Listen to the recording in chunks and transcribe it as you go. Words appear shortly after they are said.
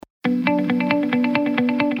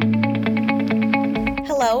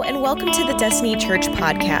Hello, and welcome to the Destiny Church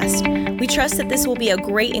podcast. We trust that this will be a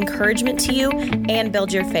great encouragement to you and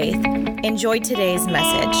build your faith. Enjoy today's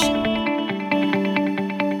message.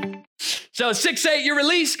 So 6-8, you're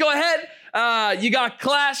released. Go ahead. You got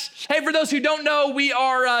class. Hey, for those who don't know, we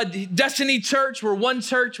are Destiny Church. We're one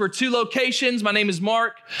church. We're two locations. My name is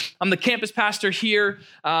Mark. I'm the campus pastor here.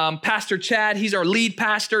 Pastor Chad, he's our lead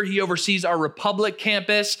pastor. He oversees our Republic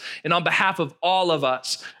campus. And on behalf of all of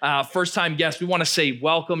us, first-time guests, we want to say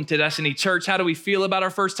welcome to Destiny Church. How do we feel about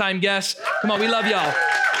our first-time guests? Come on, we love y'all.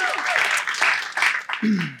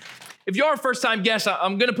 If you're a first-time guest,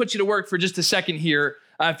 I'm going to put you to work for just a second here.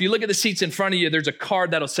 If you look at the seats in front of you, there's a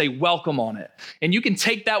card that'll say welcome on it. And you can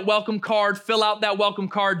take that welcome card, fill out that welcome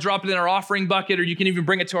card, drop it in our offering bucket, or you can even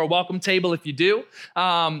bring it to our welcome table if you do.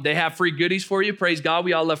 They have free goodies for you. Praise God.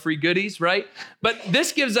 We all love free goodies, right? But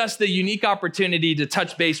this gives us the unique opportunity to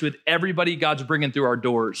touch base with everybody God's bringing through our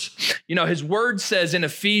doors. You know, his word says in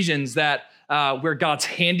Ephesians that we're God's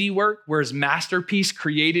handiwork, we're his masterpiece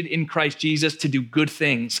created in Christ Jesus to do good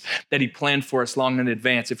things that he planned for us long in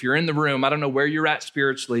advance. If you're in the room, I don't know where you're at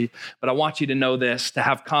spiritually, but I want you to know this, to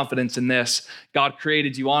have confidence in this. God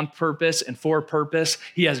created you on purpose and for a purpose.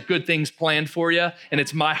 He has good things planned for you, and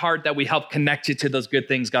it's my heart that we help connect you to those good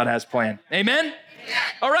things God has planned. Amen?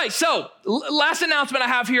 All right, so last announcement I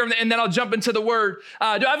have here, and then I'll jump into the word. Do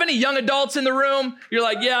I have any young adults in the room? You're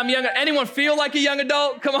like, yeah, I'm young. Anyone feel like a young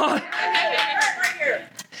adult? Come on.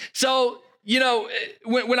 So, you know,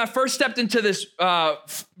 when I first stepped into this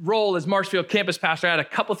role as Marshfield campus pastor, I had a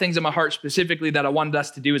couple things in my heart specifically that I wanted us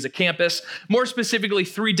to do as a campus. More specifically,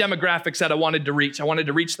 3 demographics that I wanted to reach. I wanted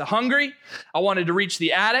to reach the hungry, I wanted to reach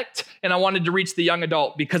the addict, and I wanted to reach the young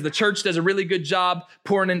adult, because the church does a really good job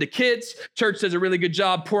pouring into kids. Church does a really good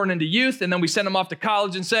job pouring into youth, and then we send them off to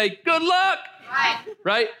college and say, good luck.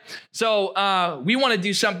 Right? So we want to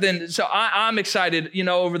do something. So I'm excited, you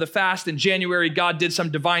know, over the fast in January, God did some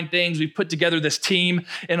divine things. We put together this team,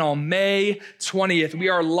 and on May 20th, we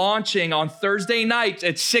are launching on Thursday nights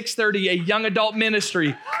at 6:30, a young adult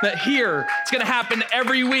ministry that here, it's going to happen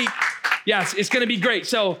every week. Yes, it's going to be great.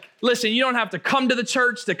 So listen, you don't have to come to the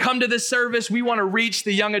church to come to this service. We want to reach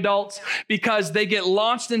the young adults because they get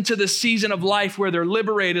launched into the season of life where they're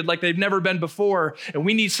liberated like they've never been before. And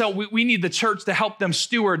we need the church to help them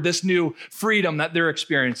steward this new freedom that they're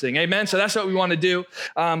experiencing. Amen. So that's what we want to do,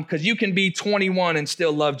 because you can be 21 and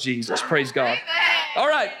still love Jesus. Praise God. All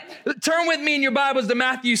right. Turn with me in your Bibles to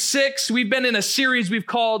Matthew 6. We've been in a series we've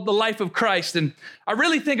called The Life of Christ. And I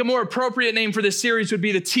really think a more appropriate name for this series would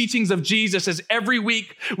be The Teachings of Jesus, as every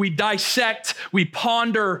week we dissect, we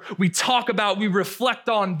ponder, we talk about, we reflect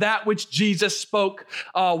on that which Jesus spoke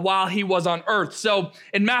while he was on earth. So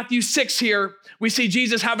in Matthew 6 here, we see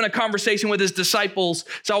Jesus having a conversation with his disciples.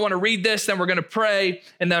 So I want to read this, then we're going to pray,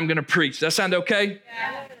 and then I'm going to preach. Does that sound okay?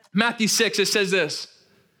 Yeah. Matthew 6, it says this,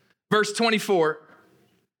 verse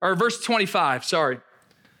 25, sorry.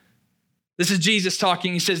 This is Jesus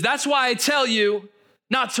talking. He says, that's why I tell you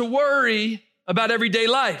not to worry about everyday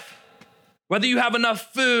life, whether you have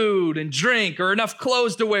enough food and drink or enough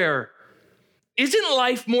clothes to wear. Isn't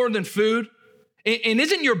life more than food? And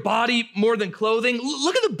isn't your body more than clothing?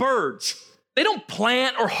 Look at the birds. They don't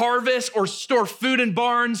plant or harvest or store food in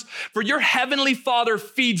barns, for your heavenly Father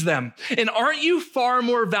feeds them. And aren't you far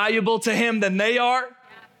more valuable to him than they are?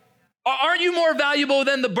 Aren't you more valuable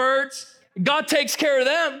than the birds? God takes care of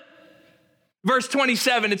them. Verse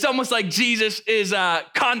 27, it's almost like Jesus is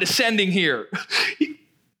condescending here.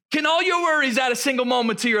 Can all your worries add a single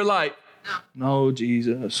moment to your life? No,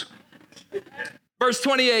 Jesus. Verse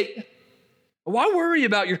 28, why worry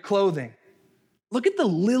about your clothing? Look at the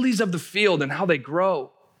lilies of the field and how they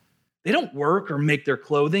grow. They don't work or make their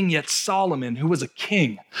clothing, yet Solomon, who was a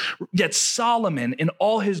king, yet Solomon in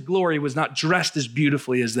all his glory was not dressed as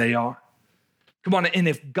beautifully as they are. Come on, and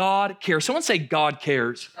if God cares, someone say God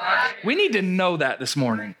cares. We need to know that this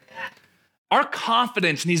morning. Our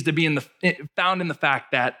confidence needs to be found in the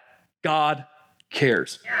fact that God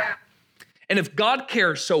cares. And if God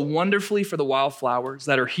cares so wonderfully for the wildflowers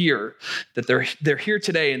that are here, that they're here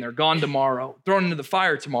today and they're gone tomorrow, thrown into the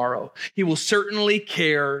fire tomorrow, he will certainly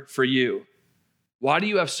care for you. Why do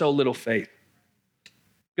you have so little faith?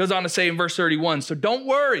 Goes on to say in verse 31, so don't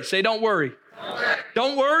worry. Say, don't worry.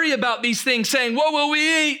 Don't worry about these things, saying, what will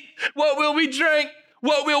we eat? What will we drink?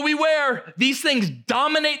 What will we wear? These things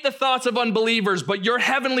dominate the thoughts of unbelievers, but your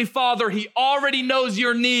heavenly Father, he already knows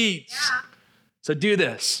your needs. So do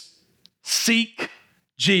this. Seek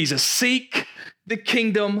Jesus. Seek the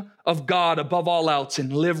kingdom of God above all else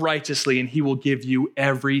and live righteously, and he will give you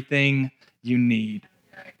everything you need.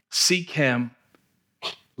 Seek him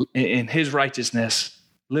in his righteousness.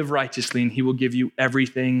 live righteously, and he will give you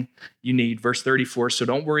everything you need. Verse 34, so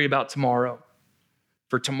don't worry about tomorrow,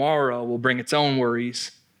 for tomorrow will bring its own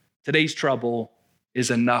worries. Today's trouble is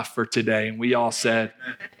enough for today. And we all said,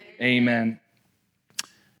 amen.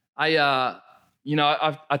 I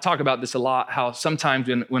talk about this a lot, how sometimes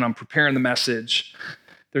when I'm preparing the message,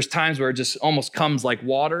 there's times where it just almost comes like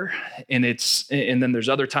water, and then there's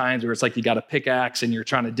other times where it's like you got a pickaxe and you're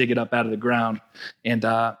trying to dig it up out of the ground. And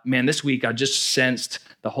man, this week I just sensed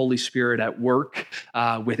the Holy Spirit at work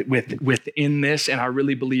within this, and I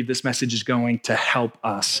really believe this message is going to help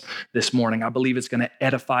us this morning. I believe it's going to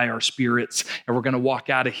edify our spirits, and we're going to walk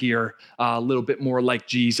out of here a little bit more like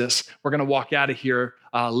Jesus. We're going to walk out of here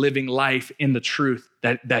living life in the truth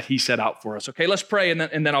that he set out for us. Okay, let's pray, and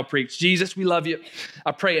then I'll preach. Jesus, we love you.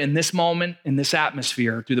 I pray in this moment, in this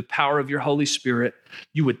atmosphere, through the power of your Holy Spirit,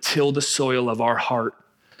 you would till the soil of our heart.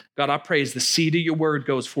 God, I pray as the seed of your word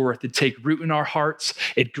goes forth, it take root in our hearts,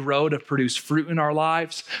 it grow to produce fruit in our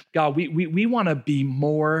lives. God, we want to be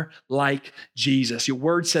more like Jesus. Your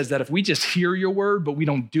word says that if we just hear your word, but we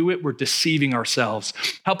don't do it, we're deceiving ourselves.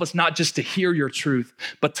 Help us not just to hear your truth,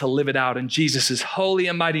 but to live it out. In Jesus' holy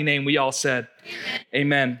and mighty name, we all said,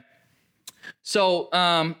 amen. So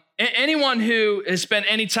anyone who has spent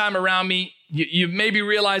any time around me, you maybe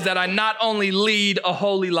realize that I not only lead a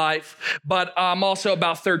holy life, but I'm also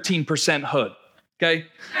about 13% hood, okay?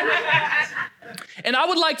 And I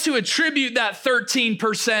would like to attribute that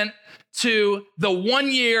 13% to the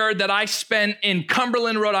 1 year that I spent in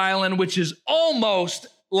Cumberland, Rhode Island, which is almost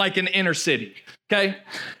like an inner city, okay?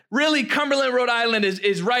 Really, Cumberland, Rhode Island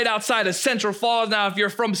is right outside of Central Falls. Now, if you're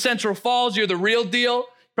from Central Falls, you're the real deal.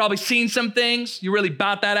 Probably seen some things. You're really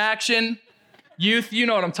about that action. Youth, you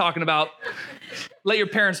know what I'm talking about. Let your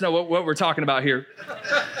parents know what we're talking about here.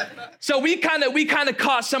 So we kind of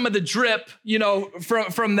caught some of the drip,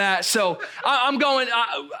 from that. So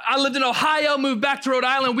I lived in Ohio, moved back to Rhode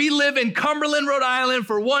Island. We live in Cumberland, Rhode Island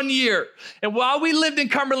for 1 year. And while we lived in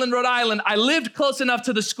Cumberland, Rhode Island, I lived close enough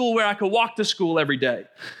to the school where I could walk to school every day.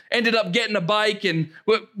 Ended up getting a bike and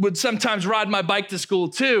would sometimes ride my bike to school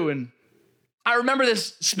too. And I remember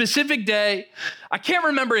this specific day. I can't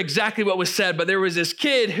remember exactly what was said, but there was this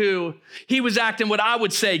kid who he was acting what I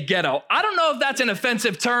would say ghetto. I don't know if that's an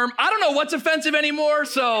offensive term. I don't know what's offensive anymore,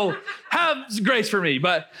 so have grace for me.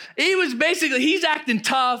 But he's acting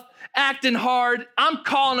tough, acting hard. I'm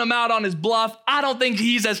calling him out on his bluff. I don't think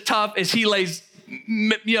he's as tough as he lays,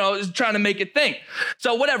 is trying to make it think.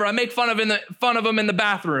 So whatever, I make fun of him in the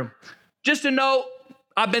bathroom. Just a note.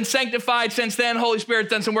 I've been sanctified since then. Holy Spirit's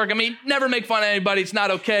done some work on me. Never make fun of anybody. It's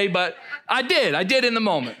not okay, but I did in the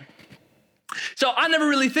moment. So I never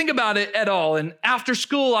really think about it at all. And after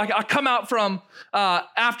school, I come out from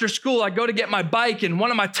after school, I go to get my bike and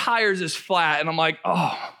one of my tires is flat. And I'm like,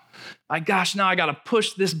 oh my gosh, now I got to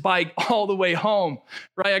push this bike all the way home,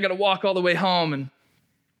 right? I got to walk all the way home. And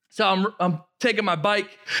so I'm taking my bike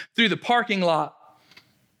through the parking lot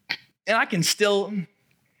and I can still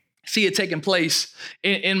see it taking place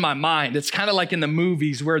in my mind. It's kind of like in the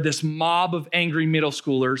movies where this mob of angry middle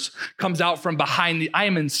schoolers comes out from behind I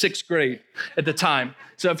am in 6th grade at the time.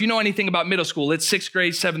 So if you know anything about middle school, it's 6th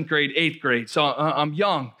grade, 7th grade, 8th grade. So I'm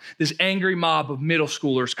young. This angry mob of middle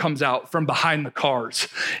schoolers comes out from behind the cars.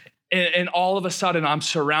 And all of a sudden I'm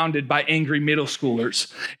surrounded by angry middle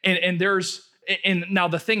schoolers. And now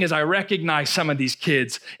the thing is, I recognize some of these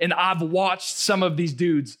kids and I've watched some of these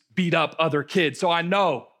dudes beat up other kids. So I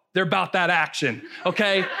know they're about that action,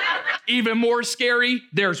 okay? Even more scary,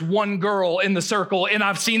 there's one girl in the circle, and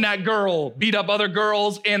I've seen that girl beat up other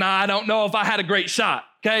girls, and I don't know if I had a great shot,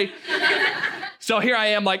 okay? So here I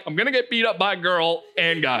am, like, I'm gonna get beat up by a girl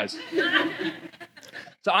and guys.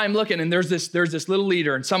 So I'm looking, and there's this little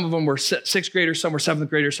leader, and some of them were 6th graders, some were 7th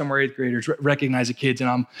graders, some were 8th graders, recognize the kids,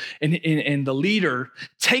 and the leader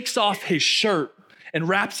takes off his shirt and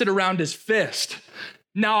wraps it around his fist.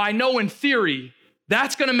 Now, I know in theory,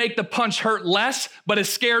 that's gonna make the punch hurt less, but it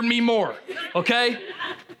scared me more, okay?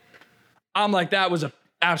 I'm like, that was an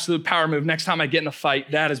absolute power move. Next time I get in a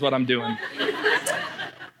fight, that is what I'm doing.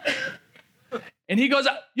 And he goes,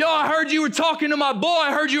 yo, I heard you were talking to my boy.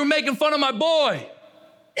 I heard you were making fun of my boy.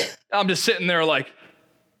 I'm just sitting there like,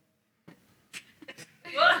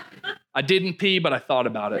 I didn't pee, but I thought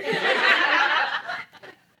about it.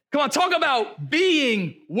 Come on, talk about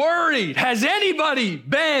being worried. Has anybody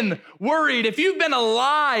been worried? If you've been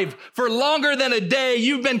alive for longer than a day,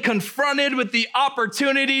 you've been confronted with the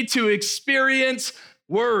opportunity to experience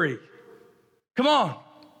worry. Come on.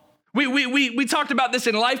 We talked about this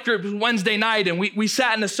in life group Wednesday night, and we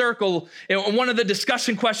sat in a circle, and one of the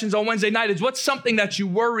discussion questions on Wednesday night is, what's something that you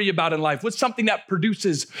worry about in life? What's something that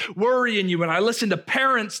produces worry in you? And I listened to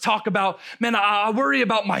parents talk about, man, I worry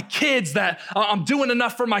about my kids, that I'm doing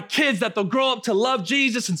enough for my kids, that they'll grow up to love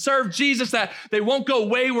Jesus and serve Jesus, that they won't go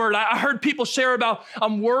wayward. I heard people share about,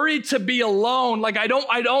 I'm worried to be alone. Like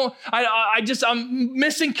I'm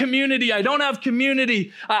missing community. I don't have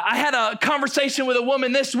community. I had a conversation with a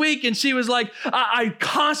woman this week, and she was like, I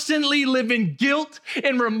constantly live in guilt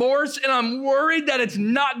and remorse, and I'm worried that it's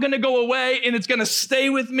not going to go away and it's going to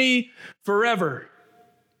stay with me forever.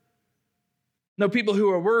 No, people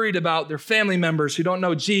who are worried about their family members who don't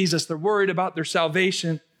know Jesus, they're worried about their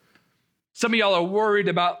salvation. Some of y'all are worried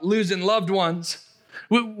about losing loved ones.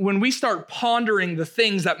 When we start pondering the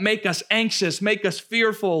things that make us anxious, make us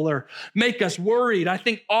fearful, or make us worried, I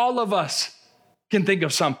think all of us can think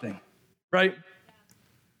of something, right?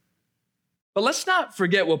 But let's not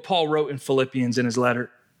forget what Paul wrote in Philippians in his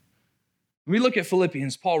letter. When we look at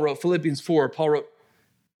Philippians, Paul wrote, Philippians 4, Paul wrote,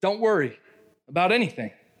 don't worry about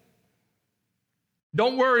anything.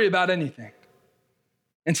 Don't worry about anything.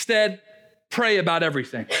 Instead, pray about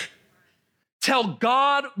everything. Tell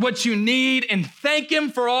God what you need and thank him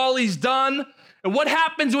for all he's done. And what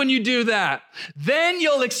happens when you do that? Then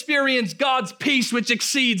you'll experience God's peace, which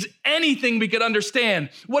exceeds anything we could understand.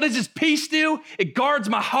 What does his peace do? It guards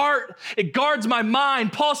my heart. It guards my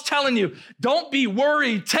mind. Paul's telling you, don't be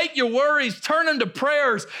worried. Take your worries, turn them to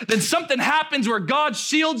prayers. Then something happens where God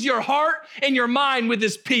shields your heart and your mind with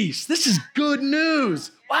his peace. This is good news.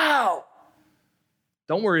 Wow.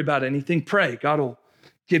 Don't worry about anything. Pray. God will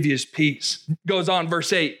give you his peace. Goes on,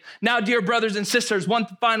 verse 8. Now, dear brothers and sisters, one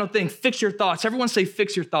final thing. Fix your thoughts. Everyone say,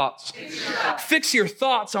 fix your thoughts. Fix your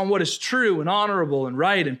thoughts on what is true and honorable and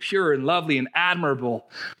right and pure and lovely and admirable.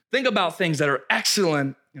 Think about things that are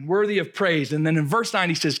excellent and worthy of praise. And then in verse 9,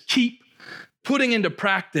 he says, keep putting into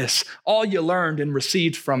practice all you learned and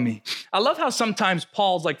received from me. I love how sometimes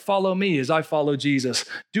Paul's like, follow me as I follow Jesus.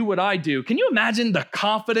 Do what I do. Can you imagine the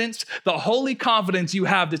confidence, the holy confidence you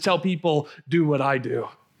have to tell people, do what I do?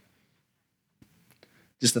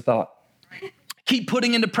 Just a thought. Keep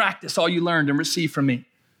putting into practice all you learned and received from me,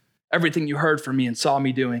 everything you heard from me and saw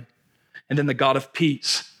me doing. And then the God of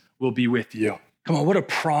peace will be with you. Come on, what a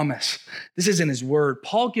promise. This is in his word.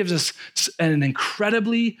 Paul gives us an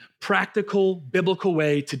incredibly practical, biblical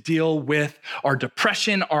way to deal with our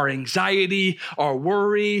depression, our anxiety, our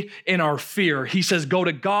worry, and our fear. He says, go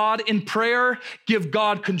to God in prayer, give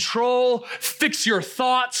God control, fix your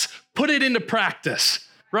thoughts, put it into practice,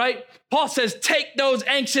 right? Paul says, take those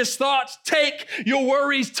anxious thoughts, take your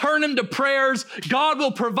worries, turn them to prayers. God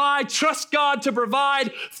will provide. Trust God to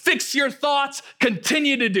provide. Fix your thoughts.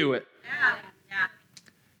 Continue to do it. Yeah.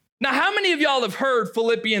 Now, how many of y'all have heard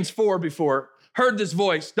Philippians 4 before? Heard this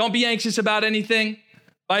voice? Don't be anxious about anything.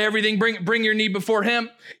 By everything, bring your need before him.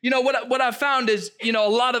 You know, what I've found is, a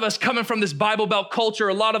lot of us coming from this Bible Belt culture,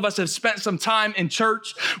 a lot of us have spent some time in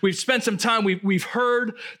church. We've spent some time, we've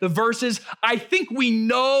heard the verses. I think we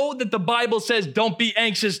know that the Bible says, don't be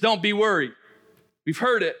anxious, don't be worried. We've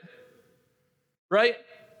heard it, right?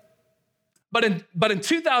 But in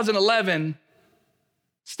 2011,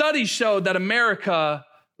 studies showed that America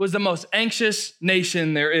was the most anxious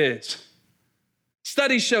nation there is.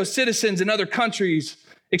 Studies show citizens in other countries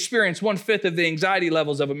experience 1/5 of the anxiety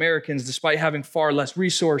levels of Americans despite having far less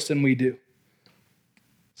resource than we do.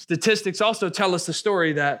 Statistics also tell us the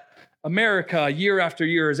story that America, year after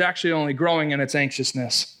year, is actually only growing in its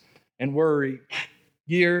anxiousness and worry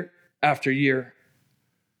year after year.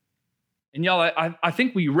 And y'all, I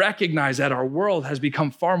think we recognize that our world has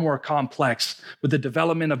become far more complex with the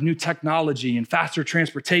development of new technology and faster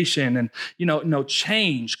transportation. And,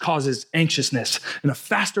 change causes anxiousness. And a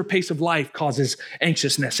faster pace of life causes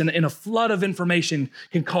anxiousness. And a flood of information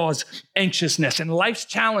can cause anxiousness. And life's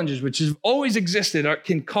challenges, which have always existed,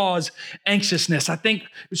 can cause anxiousness. I think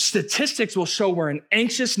statistics will show we're an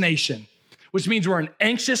anxious nation, which means we're in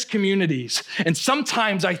anxious communities. And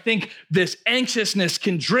sometimes I think this anxiousness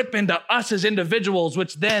can drip into us as individuals,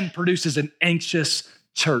 which then produces an anxious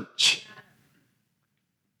church.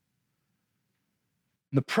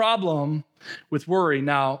 The problem with worry,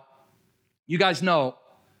 now, you guys know,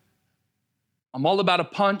 I'm all about a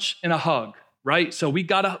punch and a hug. right? So we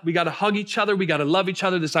gotta hug each other. We gotta love each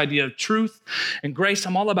other. This idea of truth and grace.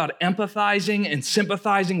 I'm all about empathizing and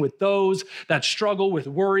sympathizing with those that struggle with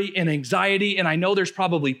worry and anxiety. And I know there's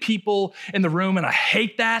probably people in the room, and I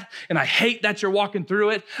hate that. And I hate that you're walking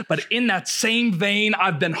through it. But in that same vein,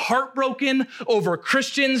 I've been heartbroken over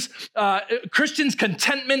Christians'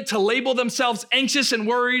 contentment to label themselves anxious and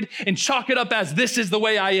worried and chalk it up as this is the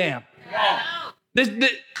way I am.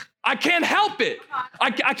 I can't help it.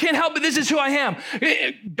 I can't help it. This is who I am.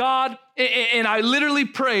 God, and I literally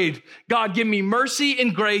prayed, God, give me mercy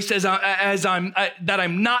and grace that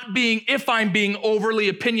I'm not being, if I'm being overly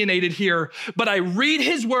opinionated here, but I read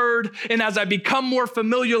his word, and as I become more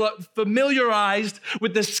familiarized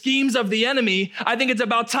with the schemes of the enemy, I think it's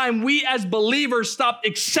about time we as believers stop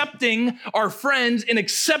accepting our friends and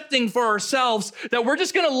accepting for ourselves that we're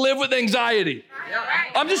just going to live with anxiety.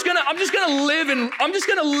 I'm just going to live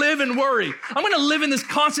in worry. I'm going to live in this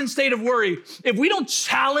constant state of worry. If we don't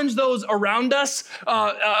challenge those around us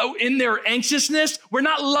in their anxiousness, we're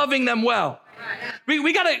not loving them well.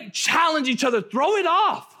 We got to challenge each other. Throw it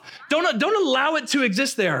off. Don't allow it to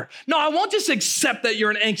exist there. No, I won't just accept that you're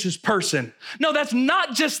an anxious person. No, that's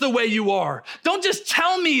not just the way you are. Don't just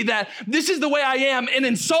tell me that this is the way I am and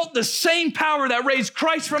insult the same power that raised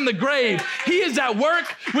Christ from the grave. He is at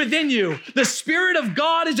work within you. The Spirit of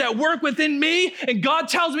God is at work within me, and God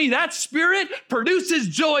tells me that Spirit produces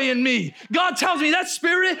joy in me. God tells me that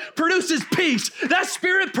Spirit produces peace. That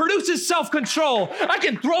Spirit produces self-control. I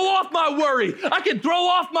can throw off my worry. I can throw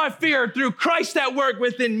off my fear through Christ at work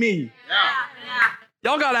within me.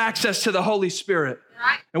 Y'all got access to the Holy Spirit.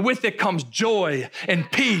 And with it comes joy and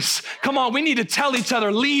peace. Come on, we need to tell each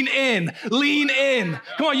other, lean in, lean in.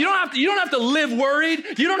 Come on, you don't have to live worried.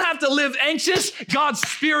 You don't have to live anxious. God's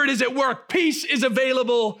Spirit is at work. Peace is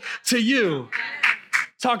available to you.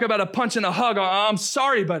 Talk about a punch and a hug. I'm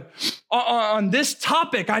sorry, but on this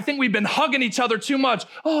topic, I think we've been hugging each other too much.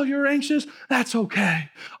 Oh, you're anxious? That's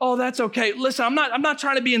okay. Oh, that's okay. Listen, I'm not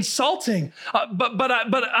trying to be insulting, but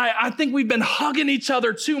I think we've been hugging each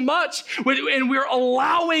other too much, and we're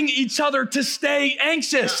allowing each other to stay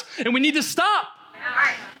anxious, and we need to stop.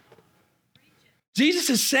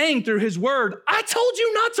 Jesus is saying through his word, I told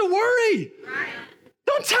you not to worry.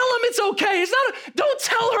 Don't tell him it's okay. Don't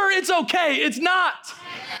tell her it's okay. It's not.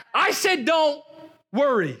 I said, don't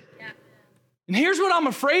worry. And here's what I'm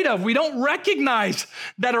afraid of. We don't recognize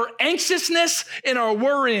that our anxiousness and our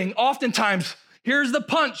worrying, oftentimes, here's the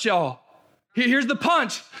punch, y'all. Here's the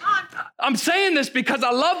punch. I'm saying this because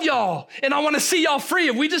I love y'all and I want to see y'all free.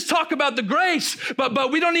 If we just talk about the grace,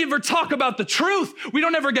 but we don't ever talk about the truth, we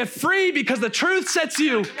don't ever get free because the truth sets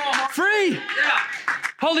you free.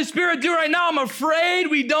 Holy Spirit, do right now. I'm afraid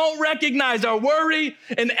we don't recognize our worry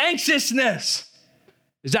and anxiousness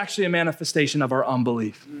is actually a manifestation of our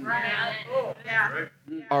unbelief.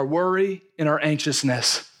 Our worry and our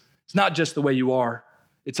anxiousness. It's not just the way you are.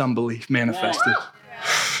 It's unbelief manifested.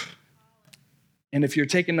 And if you're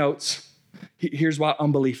taking notes, here's why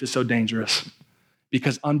unbelief is so dangerous.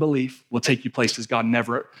 Because unbelief will take you places God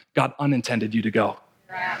unintended you to go.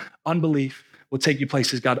 Unbelief will take you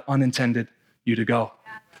places God unintended you to go.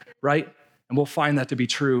 Right? And we'll find that to be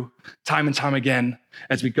true time and time again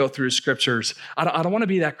as we go through scriptures. I don't want to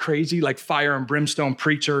be that crazy, like fire and brimstone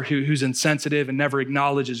preacher who's insensitive and never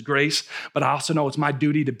acknowledges grace, but I also know it's my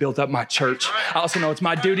duty to build up my church. I also know it's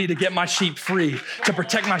my duty to get my sheep free, to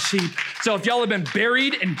protect my sheep. So if y'all have been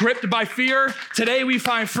buried and gripped by fear, today we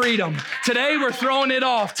find freedom. Today we're throwing it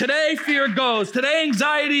off. Today fear goes. Today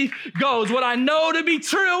anxiety goes. What I know to be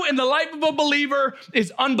true in the life of a believer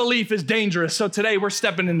is unbelief is dangerous. So today we're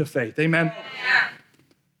stepping into faith. Amen.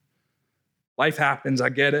 Life happens, I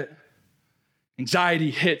get it.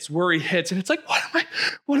 Anxiety hits, worry hits, and it's like,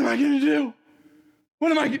 what am I gonna do?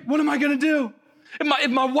 What am I gonna do?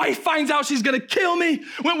 If my wife finds out she's gonna kill me,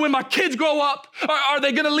 when my kids grow up, are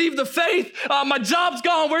they gonna leave the faith? My job's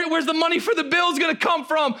gone, where's the money for the bills gonna come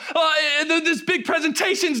from? This big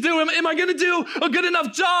presentation's due, am I gonna do a good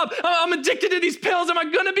enough job? I'm addicted to these pills, am I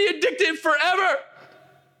gonna be addicted forever?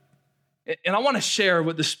 And I wanna share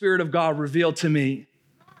what the Spirit of God revealed to me,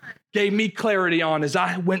 gave me clarity on as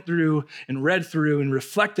I went through and read through and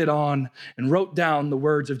reflected on and wrote down the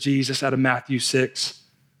words of Jesus out of Matthew 6.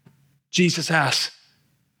 Jesus asks,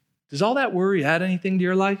 does all that worry add anything to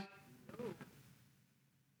your life?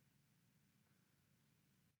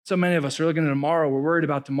 So many of us are looking at tomorrow. We're worried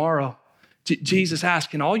about tomorrow. Jesus asks,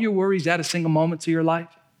 can all your worries add a single moment to your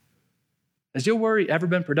life? Has your worry ever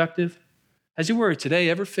been productive? Has your worry today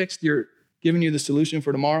ever given you the solution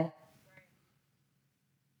for tomorrow?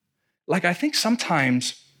 Like, I think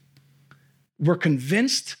sometimes we're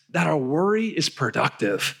convinced that our worry is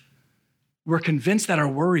productive. we're convinced that our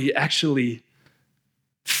worry actually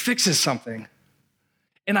fixes something.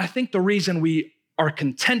 And I think the reason we are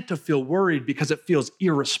content to feel worried because it feels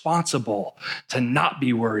irresponsible to not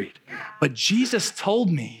be worried. But Jesus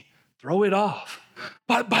told me, throw it off.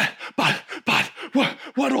 But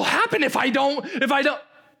what will happen if I don't?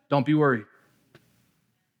 Don't be worried.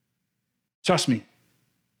 Trust me.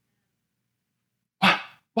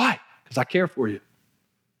 Why? Because I care for you.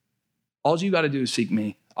 All you got to do is seek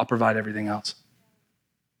me. I'll provide everything else.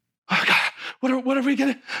 Oh God, what are we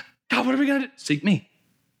gonna do? Seek me.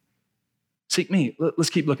 Seek me. Let's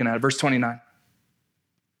keep looking at it. Verse 29.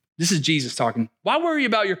 This is Jesus talking. Why worry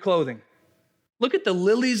about your clothing? Look at the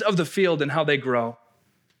lilies of the field and how they grow.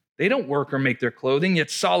 They don't work or make their clothing, yet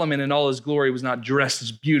Solomon in all his glory was not dressed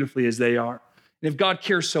as beautifully as they are. And if God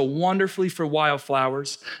cares so wonderfully for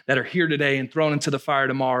wildflowers that are here today and thrown into the fire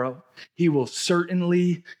tomorrow, he will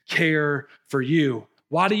certainly care for you.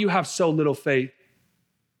 Why do you have so little faith?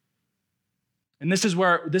 And this is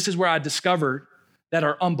where I discovered that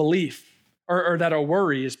our unbelief or that our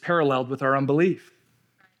worry is paralleled with our unbelief.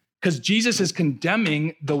 Because Jesus is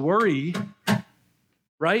condemning the worry,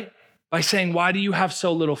 right? By saying, why do you have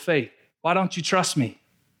so little faith? Why don't you trust me?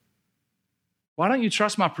 Why don't you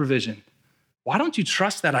trust my provision? Why don't you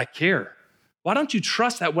trust that I care? Why don't you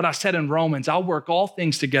trust that what I said in Romans, I'll work all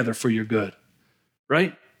things together for your good,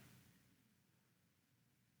 right?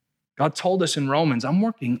 God told us in Romans, I'm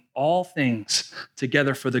working all things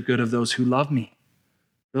together for the good of those who love me,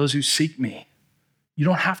 those who seek me. You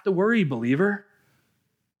don't have to worry, believer.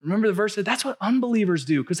 Remember the verse that that's what unbelievers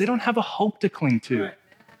do because they don't have a hope to cling to. Right.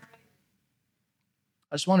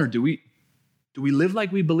 I just wonder, do we live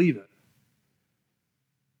like we believe it?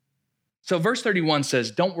 So verse 31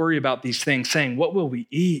 says, don't worry about these things, saying, what will we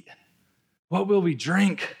eat? What will we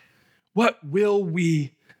drink? What will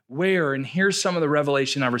we wear? And here's some of the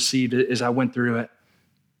revelation I received as I went through it.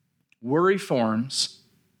 Worry forms.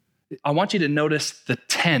 I want you to notice the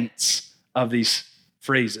tense of these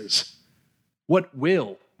phrases. What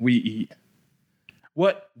will we eat?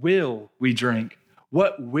 What will we drink?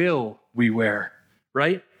 What will we wear?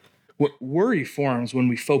 Right? What worry forms when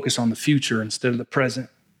we focus on the future instead of the present.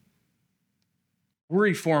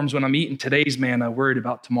 Worry forms when I'm eating today's manna, worried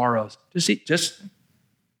about tomorrow's. Just eat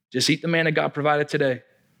the manna God provided today.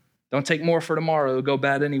 Don't take more for tomorrow. It'll go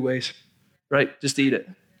bad anyways. Right? Just eat it.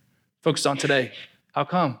 Focus on today. How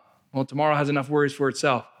come? Well, tomorrow has enough worries for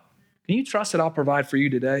itself. Can you trust that I'll provide for you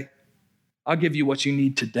today? I'll give you what you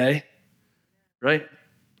need today. Right?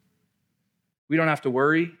 We don't have to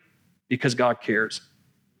worry because God cares.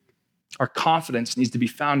 Our confidence needs to be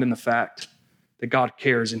found in the fact that God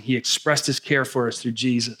cares, and he expressed his care for us through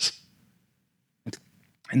Jesus.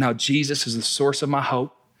 And now Jesus is the source of my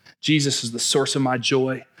hope. Jesus is the source of my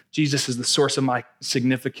joy. Jesus is the source of my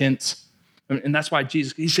significance. And that's why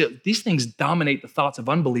Jesus, he said, these things dominate the thoughts of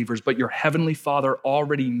unbelievers, but your heavenly Father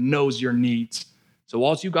already knows your needs. So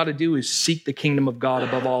all you got to do is seek the kingdom of God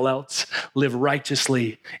above all else, live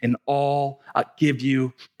righteously, and I'll give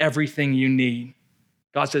you everything you need.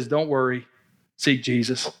 God says, don't worry, seek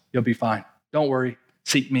Jesus, you'll be fine. Don't worry,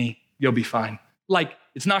 seek me, you'll be fine. Like,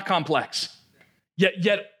 it's not complex.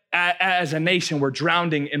 Yet as a nation, we're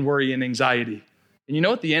drowning in worry and anxiety. And you know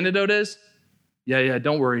what the antidote is? Yeah,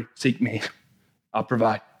 don't worry, seek me. I'll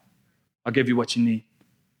provide. I'll give you what you need.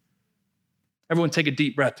 Everyone take a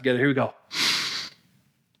deep breath together. Here we go.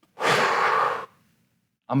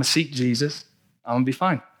 I'm going to seek Jesus. I'm going to be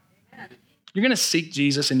fine. Amen. You're going to seek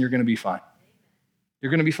Jesus and you're going to be fine. You're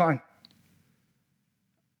going to be fine.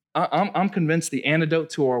 I'm convinced the antidote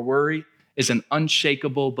to our worry is an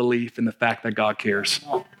unshakable belief in the fact that God cares.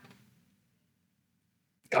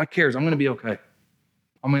 God cares. I'm going to be okay.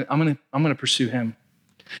 I'm going to pursue him.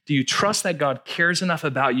 Do you trust that God cares enough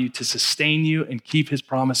about you to sustain you and keep his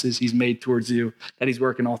promises he's made towards you, that he's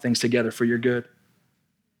working all things together for your good?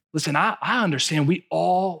 Listen, I understand we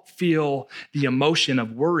all feel the emotion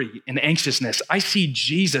of worry and anxiousness. I see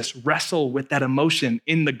Jesus wrestle with that emotion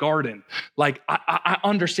in the garden. Like, I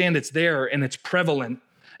understand it's there and it's prevalent.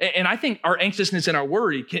 And I think our anxiousness and our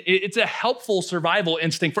worry, it's a helpful survival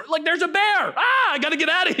instinct for, like, there's a bear. I got to get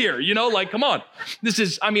out of here. Come on.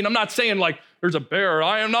 I'm not saying like, there's a bear.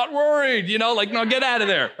 I am not worried. No, get out of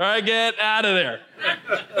there. All right, get out of there.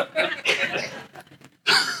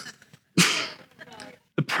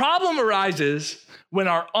 The problem arises when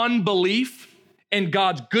our unbelief in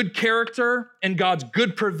God's good character and God's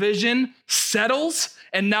good provision settles,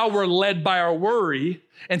 and now we're led by our worry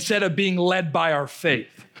instead of being led by our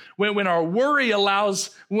faith. when our worry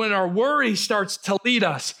starts to lead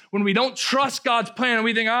us, when we don't trust God's plan and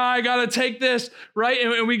we think, I got to take this, right?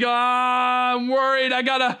 And we go, I'm worried. I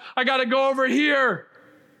gotta go over here.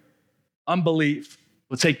 Unbelief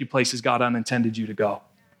will take you places God unintended you to go,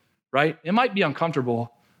 right? It might be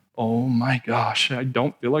uncomfortable. Oh my gosh, I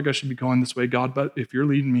don't feel like I should be going this way, God, but if you're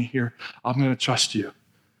leading me here, I'm going to trust you.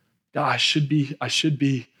 God, I should be.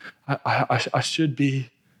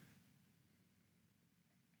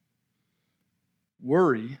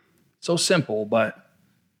 Worry, so simple, but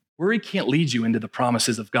worry can't lead you into the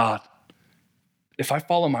promises of God. If I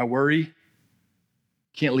follow my worry,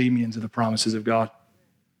 can't lead me into the promises of God.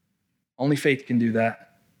 Only faith can do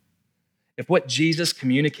that. If what Jesus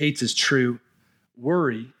communicates is true,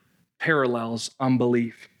 worry parallels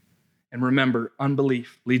unbelief. And remember,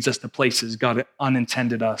 unbelief leads us to places God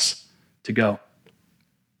unintended us to go.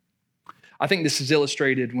 I think this is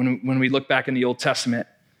illustrated when we look back in the Old Testament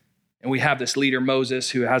and we have this leader, Moses,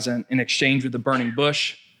 who has an exchange with the burning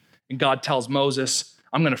bush. And God tells Moses,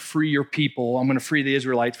 I'm going to free your people. I'm going to free the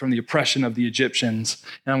Israelites from the oppression of the Egyptians.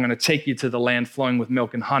 And I'm going to take you to the land flowing with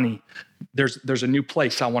milk and honey. There's a new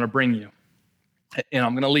place I want to bring you. And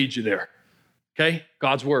I'm going to lead you there. Okay?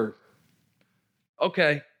 God's word.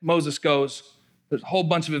 Okay, Moses goes. There's a whole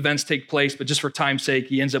bunch of events take place, but just for time's sake,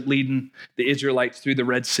 he ends up leading the Israelites through the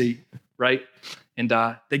Red Sea, right? And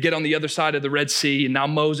they get on the other side of the Red Sea, and now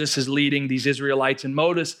Moses is leading these Israelites, and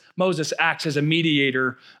Moses acts as a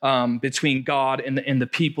mediator between God and the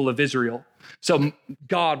people of Israel. So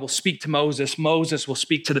God will speak to Moses. Moses will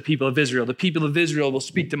speak to the people of Israel. The people of Israel will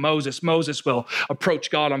speak to Moses. Moses will approach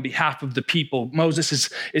God on behalf of the people.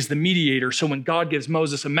 Moses is the mediator. So when God gives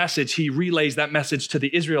Moses a message, he relays that message to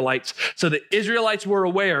the Israelites. So the Israelites were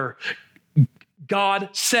aware. God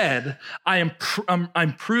said, I'm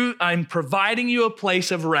providing you a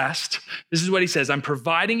place of rest. This is what he says. I'm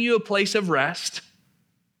providing you a place of rest,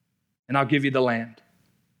 and I'll give you the land.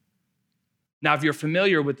 Now, if you're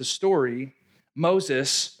familiar with the story,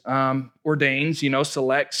 Moses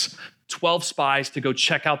selects 12 spies to go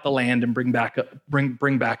check out the land and bring back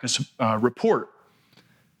a report.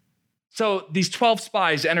 So these 12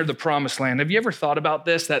 spies entered the promised land. Have you ever thought about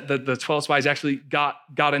this, that the 12 spies actually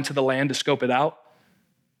got into the land to scope it out?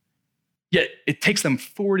 Yet it takes them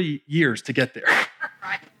 40 years to get there.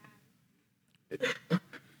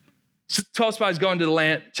 So 12 spies go into the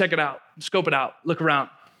land, check it out, scope it out, look around.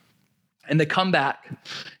 And they come back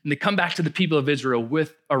to the people of Israel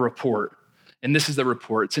with a report. And this is the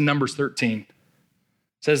report. It's in Numbers 13. It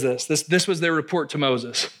says this was their report to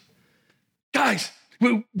Moses. Guys,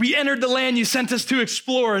 we entered the land you sent us to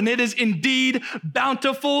explore, and it is indeed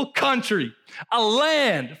bountiful country, a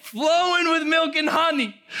land flowing with milk and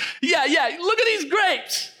honey. Yeah, look at these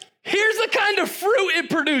grapes. Here's the kind of fruit it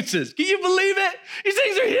produces. Can you believe it? These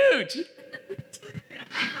things are huge.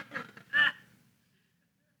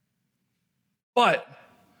 But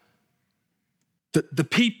the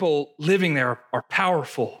people living there are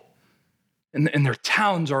powerful, and their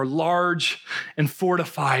towns are large and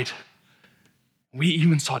fortified. We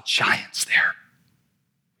even saw giants there.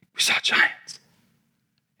 We saw giants.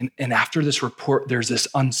 And after this report, there's this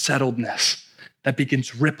unsettledness that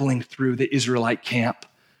begins rippling through the Israelite camp,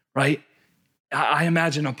 right? I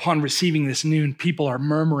imagine upon receiving this news, people are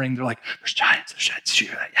murmuring. They're like, there's giants.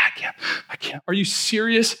 Yeah, I can't. Are you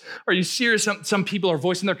serious? Some people are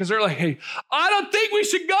voicing there because they're like, hey, I don't think we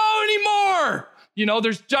should go anymore.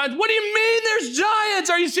 There's giants. What do you mean there's giants?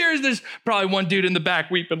 Are you serious? There's probably one dude in the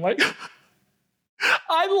back weeping like,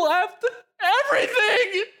 I left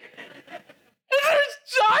everything. And there's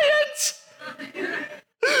giants.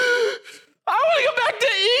 I want to go back to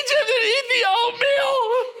Egypt and eat the oatmeal.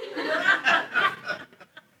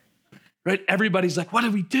 Right? Everybody's like, what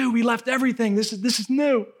did we do? We left everything. This is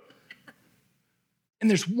new. And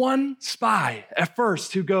there's one spy at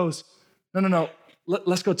first who goes, no.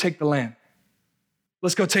 Let's go take the land.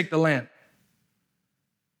 Let's go take the land.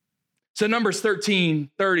 So Numbers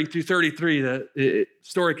 13, 30 through 33, the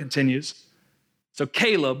story continues. So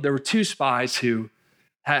Caleb, there were two spies who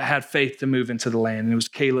had faith to move into the land, and it was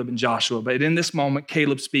Caleb and Joshua. But in this moment,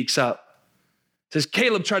 Caleb speaks up. It says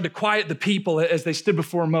Caleb tried to quiet the people as they stood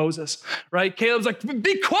before Moses, right? Caleb's like,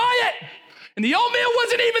 be quiet. And the oatmeal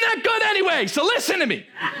wasn't even that good anyway, so listen to me.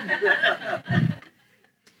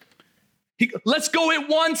 Let's go at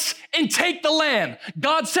once and take the land.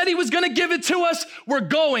 God said he was going to give it to us. We're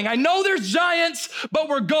going. I know there's giants, but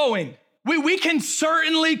we're going. We can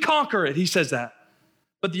certainly conquer it. He says that.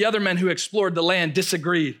 But the other men who explored the land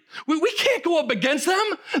disagreed. We can't go up against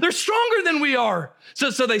them. They're stronger than we are.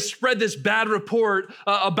 So they spread this bad report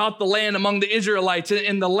about the land among the Israelites.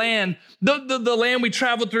 And the land we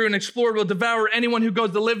traveled through and explored will devour anyone who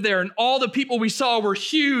goes to live there. And all the people we saw were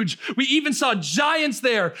huge. We even saw giants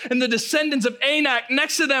there and the descendants of Anak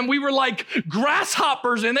next to them. We were like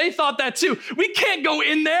grasshoppers, and they thought that too. We can't go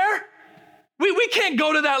in there. We can't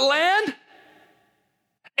go to that land.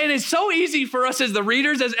 And it's so easy for us as the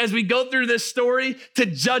readers, as we go through this story, to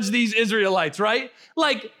judge these Israelites, right?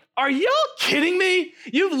 Like, are y'all kidding me?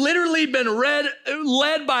 You've literally been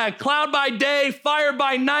led by a cloud by day, fire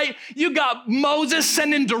by night. You got Moses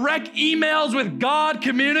sending direct emails with God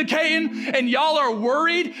communicating, and y'all are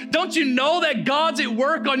worried. Don't you know that God's at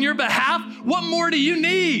work on your behalf? What more do you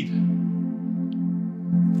need?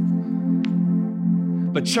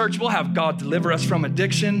 But church, we'll have God deliver us from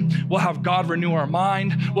addiction. We'll have God renew our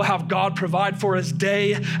mind. We'll have God provide for us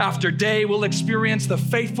day after day. We'll experience the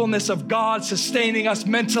faithfulness of God sustaining us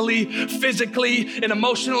mentally, physically, and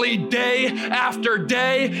emotionally day after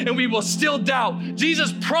day, and we will still doubt.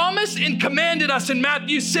 Jesus promised and commanded us in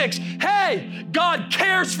Matthew 6, hey, God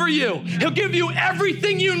cares for you. He'll give you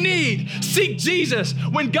everything you need. Seek Jesus.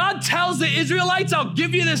 When God tells the Israelites, I'll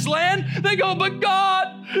give you this land, they go, but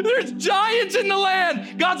God, there's giants in the land.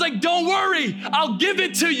 God's like, don't worry, I'll give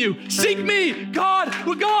it to you. Seek me. God,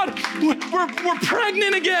 we're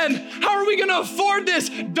pregnant again. How are we going to afford this?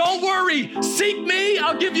 Don't worry. Seek me.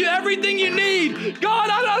 I'll give you everything you need. God,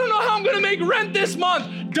 I don't know how I'm going to make rent this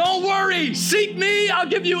month. Don't worry. Seek me. I'll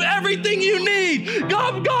give you everything you need.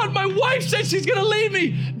 God, my wife said she's going to leave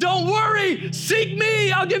me. Don't worry. Seek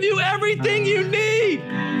me. I'll give you everything you need.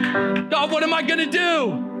 God, what am I going to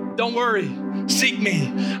do? Don't worry. Seek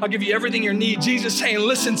me. I'll give you everything you need. Jesus saying,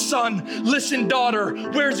 listen, son, listen, daughter,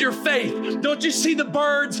 where's your faith? Don't you see the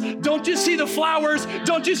birds? Don't you see the flowers?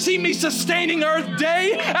 Don't you see me sustaining earth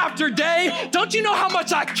day after day? Don't you know how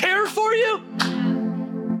much I care for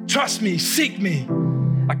you? Trust me, seek me.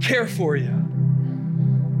 I care for you.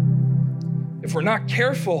 If we're not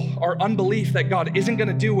careful, our unbelief that God isn't going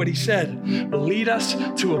to do what he said will lead us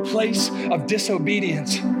to a place of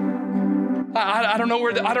disobedience. I don't know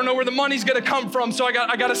where the money's gonna come from, so I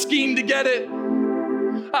got a scheme to get it.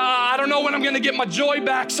 I don't know when I'm gonna get my joy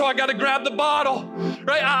back, so I gotta grab the bottle,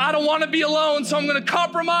 right? I don't wanna be alone, so I'm gonna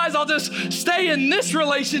compromise. I'll just stay in this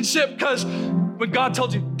relationship, because when God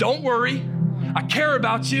told you, don't worry, I care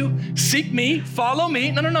about you, seek me, follow me.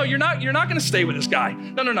 No, you're not gonna stay with this guy.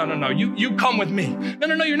 No, you come with me.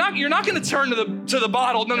 No, you're not gonna turn to the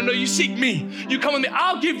bottle. No, you seek me. You come with me.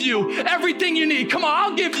 I'll give you everything you need. Come on,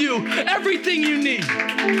 I'll give you everything you need.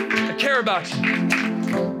 I care about you.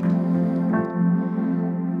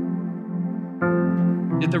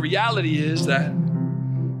 Yet the reality is that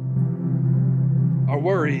our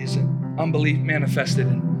worries and unbelief manifested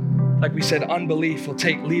in, like we said, unbelief will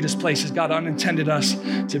lead us places God unintended us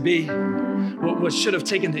to be. What should have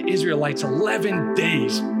taken the Israelites 11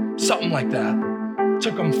 days, something like that,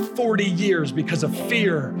 took them 40 years because of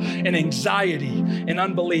fear and anxiety and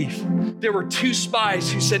unbelief. There were 2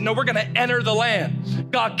 spies who said, no, we're gonna enter the land.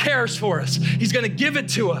 God cares for us. He's gonna give it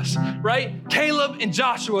to us, right? Caleb and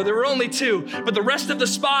Joshua, there were only 2, but the rest of the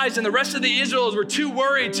spies and the rest of the Israelites were too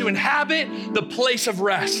worried to inhabit the place of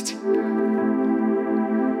rest.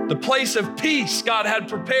 The place of peace God had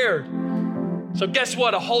prepared. So guess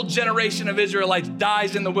what? A whole generation of Israelites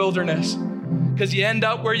dies in the wilderness because you end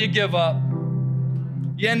up where you give up.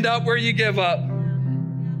 You end up where you give up.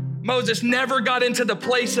 Moses never got into the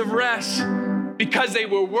place of rest because they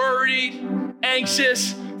were worried,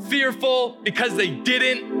 anxious, fearful, because they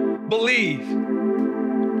didn't believe.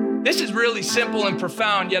 This is really simple and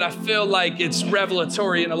profound, yet I feel like it's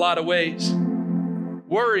revelatory in a lot of ways.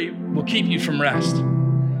 Worry will keep you from rest.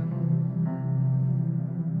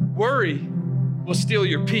 Worry will steal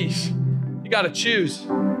your peace. You got to choose.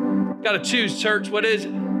 You got to choose, church. What is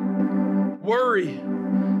it? Worry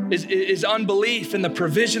is unbelief in the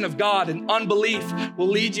provision of God, and unbelief will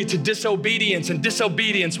lead you to disobedience, and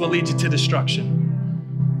disobedience will lead you to destruction.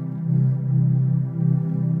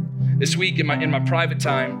 This week in my private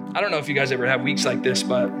time, I don't know if you guys ever have weeks like this,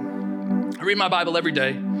 but I read my Bible every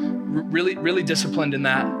day. Really disciplined in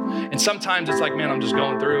that. And sometimes it's like, man, I'm just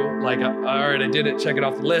going through, like, all right, I did it, check it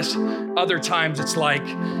off the list. Other times it's like,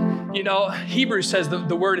 you know, Hebrews says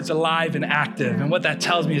the word is alive and active. And what that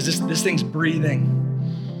tells me is this thing's breathing.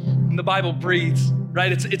 And the Bible breathes, right?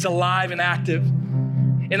 It's alive and active.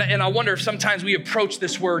 And I wonder if sometimes we approach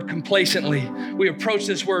this word complacently. We approach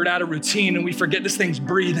this word out of routine and we forget this thing's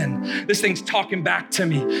breathing. This thing's talking back to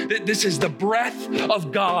me. This is the breath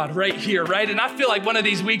of God right here, right? And I feel like one of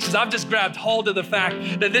these weeks is I've just grabbed hold of the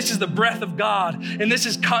fact that this is the breath of God and this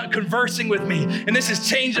is conversing with me and this is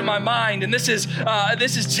changing my mind and this is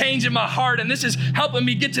changing my heart and this is helping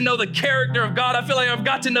me get to know the character of God. I feel like I've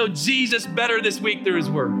got to know Jesus better this week through his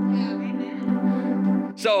word.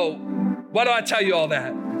 So why do I tell you all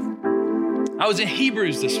that? I was in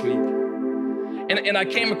Hebrews this week, and I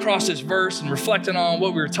came across this verse and reflecting on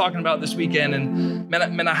what we were talking about this weekend, and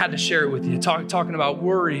man, I had to share it with you, talking about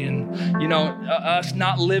worry and, us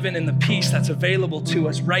not living in the peace that's available to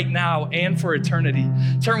us right now and for eternity.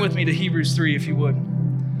 Turn with me to Hebrews 3, if you would.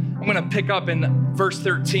 I'm going to pick up in verse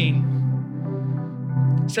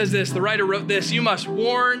 13. It says this, the writer wrote this, "You must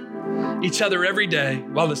warn each other every day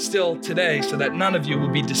while it's still today so that none of you will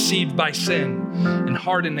be deceived by sin and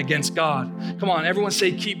hardened against God." Come on, everyone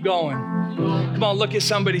say, keep going. Come on, look at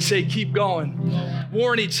somebody, say, keep going.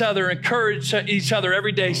 Warn each other, encourage each other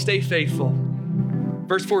every day, stay faithful.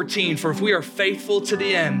 Verse 14, "For if we are faithful to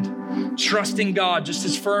the end, trusting God just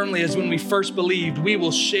as firmly as when we first believed, we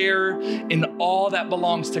will share in all that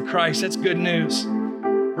belongs to Christ." That's good news.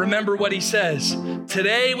 Remember what he says.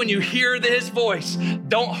 Today, when you hear his voice,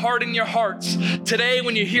 don't harden your hearts. Today,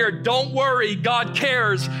 when you hear, don't worry, God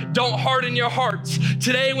cares, don't harden your hearts.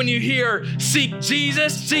 Today, when you hear, seek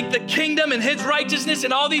Jesus, seek the kingdom and his righteousness,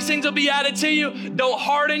 and all these things will be added to you, don't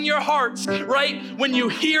harden your hearts, right? When you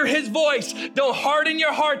hear his voice, don't harden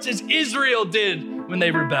your hearts as Israel did when they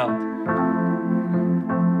rebelled.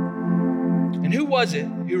 And who was it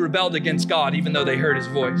who rebelled against God even though they heard his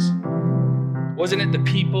voice? Wasn't it the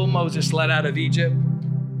people Moses led out of Egypt?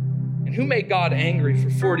 And who made God angry for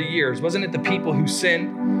 40 years? Wasn't it the people who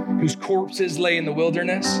sinned, whose corpses lay in the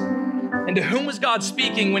wilderness? And to whom was God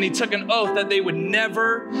speaking when he took an oath that they would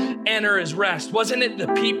never enter his rest? Wasn't it the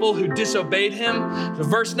people who disobeyed him? So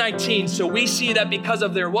verse 19, so we see that because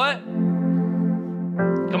of their what?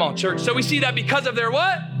 Come on, church. So we see that because of their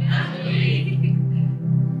what?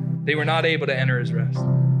 They were not able to enter his rest.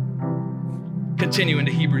 Continue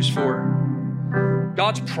into Hebrews 4.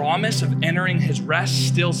 God's promise of entering his rest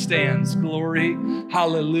still stands. Glory,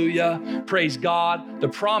 hallelujah, praise God. The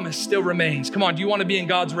promise still remains. Come on, do you want to be in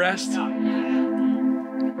God's rest?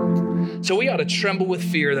 So we ought to tremble with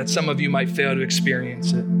fear that some of you might fail to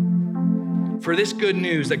experience it. For this good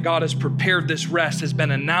news that God has prepared this rest has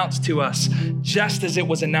been announced to us just as it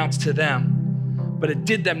was announced to them. But it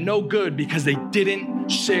did them no good because they didn't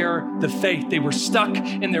share the faith. They were stuck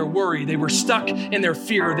in their worry. They were stuck in their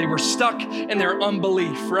fear. They were stuck in their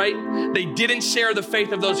unbelief, right? They didn't share the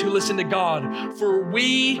faith of those who listen to God. For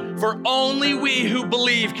only we who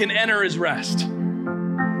believe can enter his rest.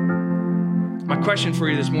 My question for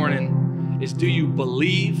you this morning is, do you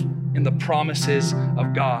believe in the promises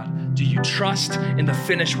of God? Do you trust in the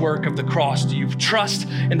finished work of the cross? Do you trust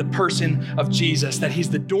in the person of Jesus, that he's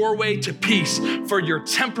the doorway to peace for your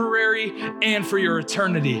temporary and for your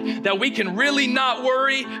eternity? That we can really not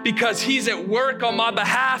worry because he's at work on my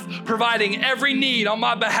behalf, providing every need on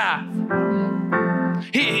my behalf.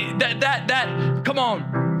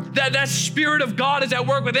 That Spirit of God is at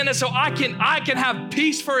work within us, so I can have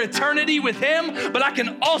peace for eternity with him, but I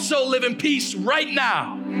can also live in peace right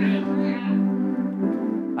now.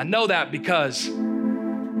 I know that because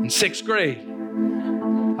in 6th grade,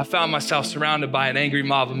 I found myself surrounded by an angry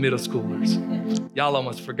mob of middle schoolers. Y'all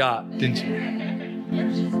almost forgot, didn't you?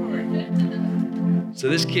 So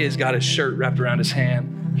this kid's got his shirt wrapped around his hand.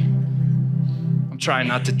 I'm trying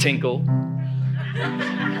not to tinkle.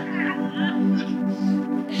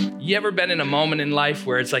 You ever been in a moment in life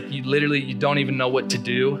where it's like you don't even know what to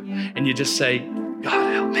do, and you just say,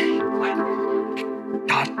 God help me.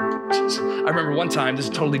 God, Jesus. I remember one time, this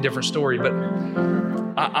is a totally different story, but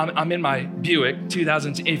I'm in my Buick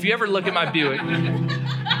 2000. If you ever look at my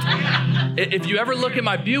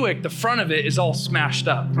Buick, the front of it is all smashed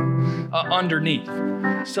up underneath.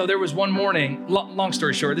 So there was one morning, long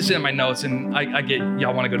story short, this is in my notes, and I get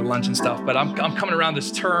y'all want to go to lunch and stuff, but I'm coming around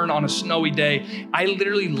this turn on a snowy day. I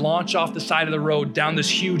literally launch off the side of the road down this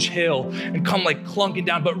huge hill and come like clunking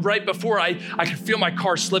down. But right before I could feel my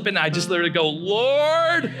car slipping, I just literally go,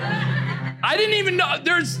 Lord, I didn't even know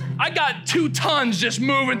I got 2 tons just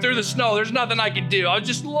moving through the snow. There's nothing I could do. I was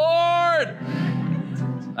just, Lord.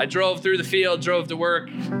 I drove through the field, drove to work.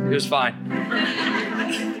 It was fine.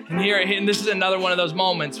 And this is another one of those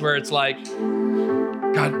moments where it's like,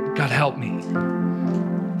 God help me.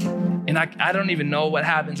 And I don't even know what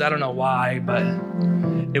happens. I don't know why, but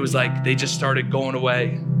it was like they just started going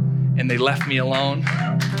away and they left me alone.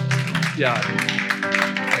 Yeah.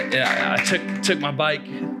 I took my bike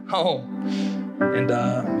home, and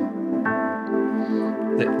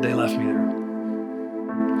they left me there.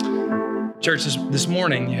 Church, this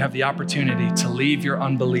morning, you have the opportunity to leave your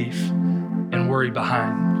unbelief and worry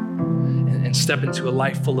behind and step into a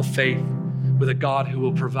life full of faith with a God who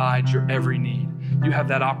will provide your every need. You have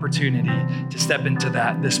that opportunity to step into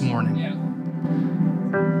that this morning. Yeah.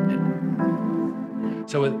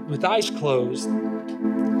 So with eyes closed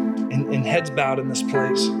and heads bowed in this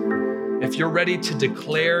place, if you're ready to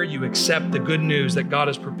declare you accept the good news that God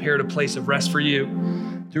has prepared a place of rest for you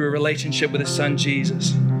through a relationship with His Son,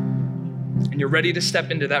 Jesus, and you're ready to step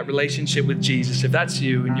into that relationship with Jesus, if that's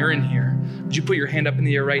you and you're in here, would you put your hand up in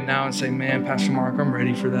the air right now and say, man, Pastor Mark, I'm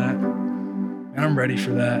ready for that. Man, I'm ready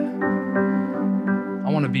for that. I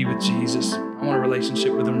want to be with Jesus. I want a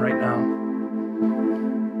relationship with Him right now.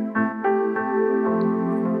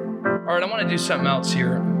 All right, I want to do something else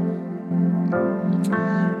here.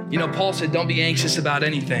 You know, Paul said, don't be anxious about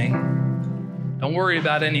anything. Don't worry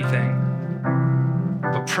about anything,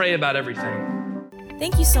 but pray about everything.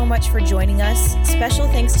 Thank you so much for joining us. Special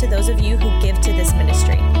thanks to those of you who give to this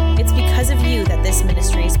ministry. It's because of you that this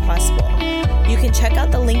ministry is possible. You can check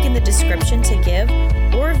out the link in the description to give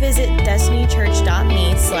or visit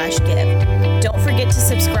destinychurch.me/give. Don't forget to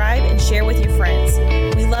subscribe and share with your friends.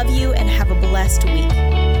 We love you and have a blessed week.